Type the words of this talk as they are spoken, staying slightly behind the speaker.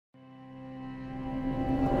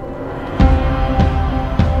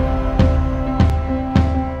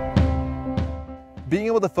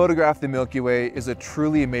able to photograph the Milky Way is a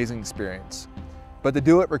truly amazing experience, but to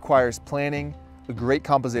do it requires planning, a great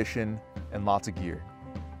composition, and lots of gear.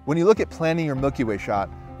 When you look at planning your Milky Way shot,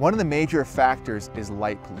 one of the major factors is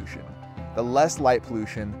light pollution. The less light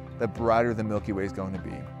pollution, the brighter the Milky Way is going to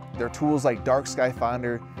be. There are tools like Dark Sky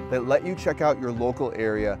Finder that let you check out your local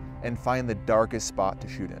area and find the darkest spot to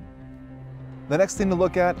shoot in. The next thing to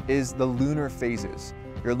look at is the lunar phases.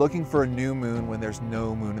 You're looking for a new moon when there's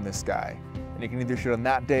no moon in the sky. And you can either shoot on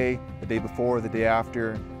that day, the day before, or the day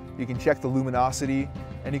after. You can check the luminosity,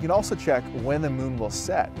 and you can also check when the moon will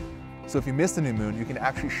set. So if you miss the new moon, you can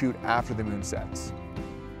actually shoot after the moon sets.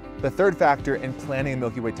 The third factor in planning a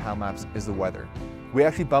Milky Way time-lapse is the weather. We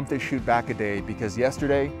actually bumped this shoot back a day because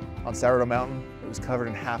yesterday on Sourdough Mountain, it was covered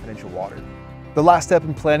in ½ inch of water. The last step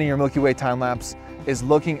in planning your Milky Way time-lapse is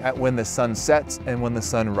looking at when the sun sets and when the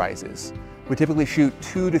sun rises. We typically shoot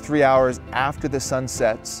 2 to 3 hours after the sun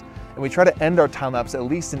sets, and we try to end our time-lapse at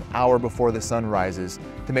least an hour before the sun rises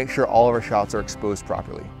to make sure all of our shots are exposed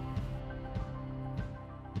properly.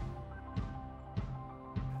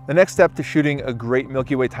 The next step to shooting a great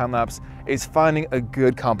Milky Way time-lapse is finding a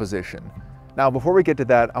good composition. Now, before we get to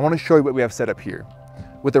that, I want to show you what we have set up here.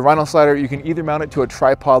 With the Rhino slider, you can either mount it to a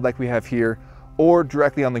tripod like we have here, or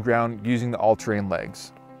directly on the ground using the all-terrain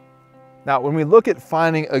legs. Now, when we look at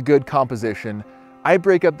finding a good composition, I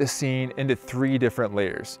break up the scene into 3 different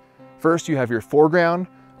layers. First, you have your foreground,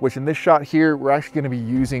 which in this shot here, we're actually going to be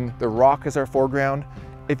using the rock as our foreground.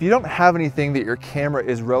 If you don't have anything that your camera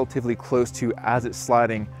is relatively close to as it's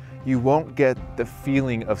sliding, you won't get the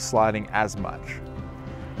feeling of sliding as much.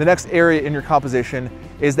 The next area in your composition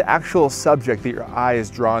is the actual subject that your eye is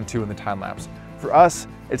drawn to in the time-lapse. For us,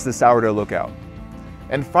 it's the sourdough lookout.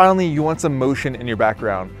 And finally, you want some motion in your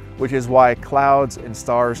background, which is why clouds and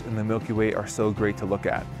stars in the Milky Way are so great to look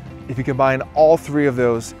at. If you combine all 3 of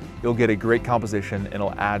those, you'll get a great composition and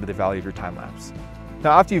it'll add to the value of your time-lapse.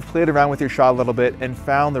 Now, after you've played around with your shot a little bit and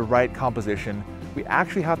found the right composition, we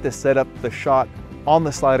actually have to set up the shot on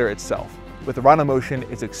the slider itself. With the Rhino motion,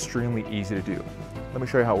 it's extremely easy to do. Let me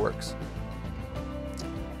show you how it works.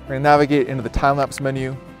 We're gonna navigate into the time-lapse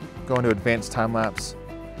menu, go into advanced time-lapse.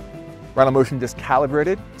 Rhino motion just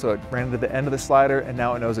calibrated, so it ran to the end of the slider and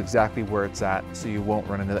now it knows exactly where it's at, so you won't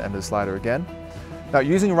run into the end of the slider again. Now,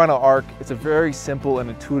 using Rhino Arc, it's a very simple and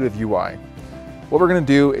intuitive UI. What we're gonna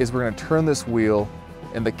do is we're gonna turn this wheel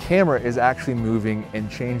and the camera is actually moving and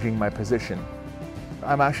changing my position.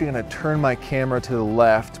 I'm actually gonna turn my camera to the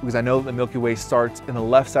left because I know that the Milky Way starts in the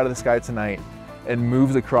left side of the sky tonight and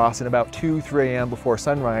moves across, and about 2, 3 a.m. before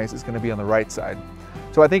sunrise is gonna be on the right side.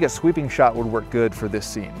 So I think a sweeping shot would work good for this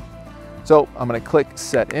scene. So I'm gonna click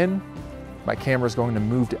set in. My camera is going to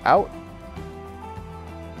move to out.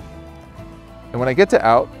 And when I get to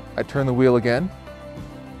out, I turn the wheel again.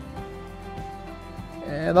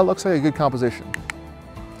 And that looks like a good composition.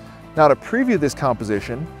 Now, to preview this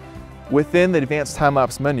composition, within the advanced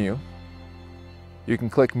time-lapse menu, you can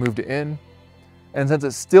click move to in. And since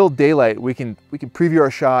it's still daylight, we can preview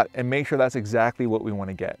our shot and make sure that's exactly what we want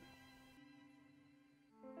to get.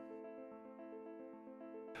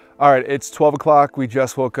 All right, it's 12 o'clock, we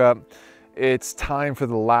just woke up. It's time for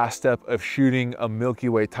the last step of shooting a Milky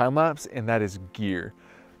Way time-lapse, and that is gear.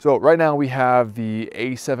 So right now we have the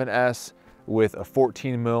A7S with a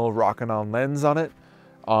 14mm Rokinon lens on it,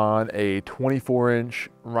 on a 24-inch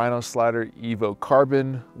Rhino Slider Evo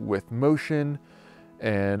Carbon with motion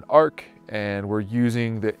and arc, and we're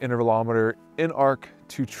using the intervalometer in arc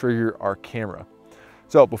to trigger our camera.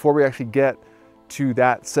 So before we actually get to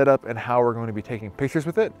that setup and how we're going to be taking pictures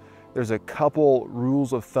with it, there's a couple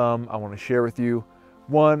rules of thumb I want to share with you.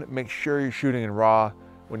 One, make sure you're shooting in RAW.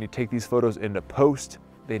 When you take these photos into post,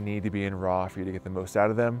 they need to be in RAW for you to get the most out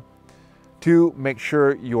of them. 2, make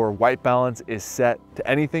sure your white balance is set to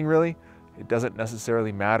anything really. It doesn't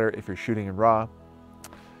necessarily matter if you're shooting in RAW.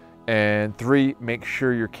 And 3, make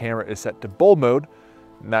sure your camera is set to bold mode,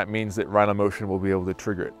 and that means that Rhino motion will be able to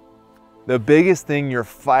trigger it. The biggest thing you're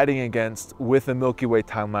fighting against with the Milky Way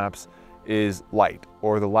time-lapse is light,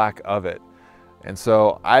 or the lack of it. And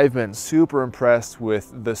so I've been super impressed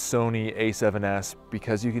with the Sony A7S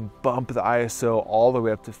because you can bump the ISO all the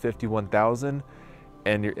way up to 51,000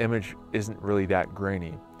 and your image isn't really that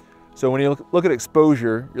grainy. So when you look at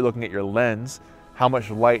exposure, you're looking at your lens, how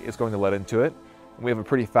much light is going to let into it. And we have a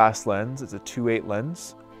pretty fast lens, it's a 2.8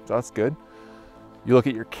 lens, so that's good. You look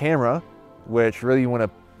at your camera, which really you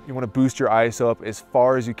want to boost your ISO up as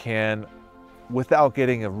far as you can without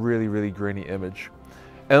getting a really, really grainy image.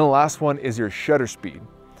 And the last one is your shutter speed.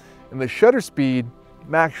 And the shutter speed,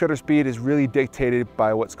 max shutter speed, is really dictated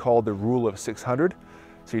by what's called the rule of 600.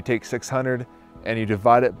 So you take 600 and you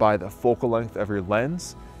divide it by the focal length of your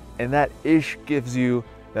lens, and that ish gives you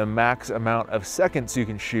the max amount of seconds you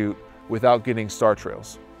can shoot without getting star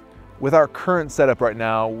trails. With our current setup right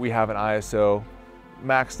now, we have an ISO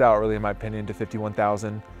maxed out, really in my opinion, to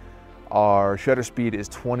 51,000. Our shutter speed is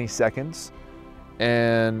 20 seconds.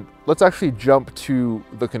 And let's actually jump to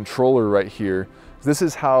the controller right here. This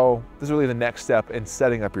is really the next step in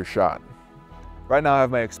setting up your shot. Right now I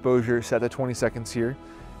have my exposure set to 20 seconds here.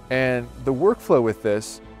 And the workflow with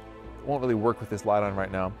this, won't really work with this light on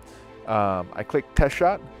right now. I click test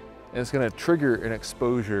shot, and it's gonna trigger an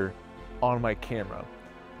exposure on my camera.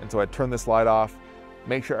 And so I turn this light off,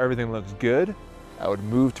 make sure everything looks good. I would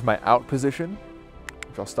move to my out position,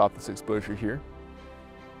 which I'll stop this exposure here.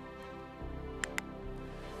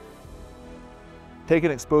 Take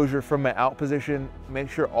an exposure from my out position, make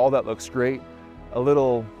sure all that looks great. A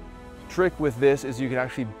little trick with this is you can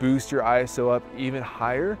actually boost your ISO up even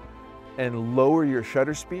higher and lower your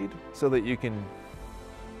shutter speed so that you can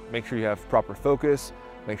make sure you have proper focus,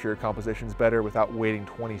 make sure your composition's better without waiting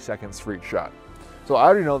 20 seconds for each shot. So I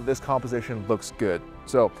already know that this composition looks good.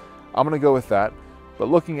 So I'm gonna go with that. But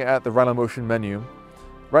looking at the Rhino Motion menu,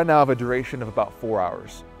 right now I have a duration of about 4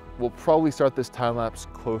 hours. We'll probably start this time lapse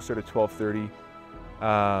closer to 12:30.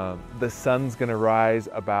 The sun's gonna rise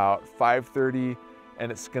about 5:30,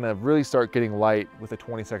 and it's gonna really start getting light with a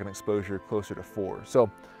 20-second exposure closer to 4. So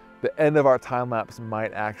the end of our time lapse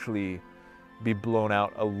might actually be blown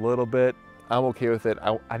out a little bit. I'm okay with it.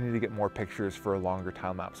 I need to get more pictures for a longer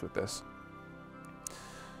time lapse with this.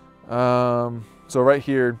 So right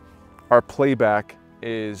here, our playback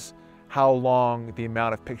is how long the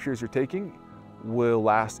amount of pictures you're taking will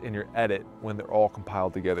last in your edit when they're all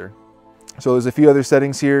compiled together. So there's a few other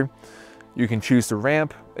settings here. You can choose to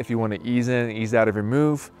ramp if you want to ease in and ease out of your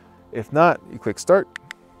move. If not, you click start.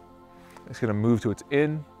 It's going to move to its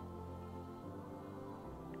in.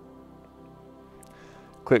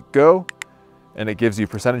 Click go, and it gives you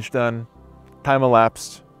percentage done, time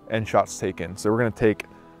elapsed, and shots taken. So we're going to take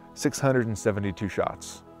 672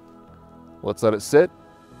 shots. Let's let it sit,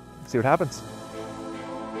 see what happens.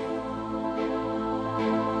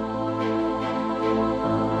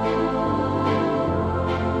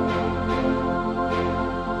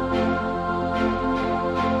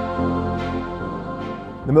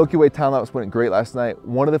 The Milky Way time lapse went great last night.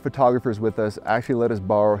 One of the photographers with us actually let us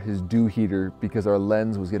borrow his dew heater because our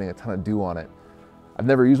lens was getting a ton of dew on it. I've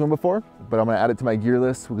never used one before, but I'm gonna add it to my gear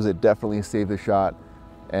list because it definitely saved the shot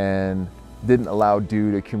and didn't allow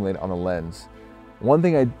dew to accumulate on the lens. One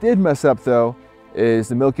thing I did mess up though is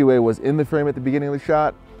the Milky Way was in the frame at the beginning of the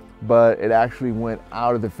shot, but it actually went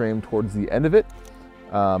out of the frame towards the end of it.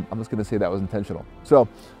 I'm just gonna say that was intentional. So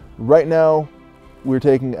right now we're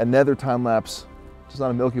taking another time lapse. It's not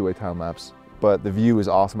a Milky Way time lapse, but the view is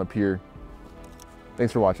awesome up here.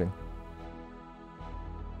 Thanks for watching.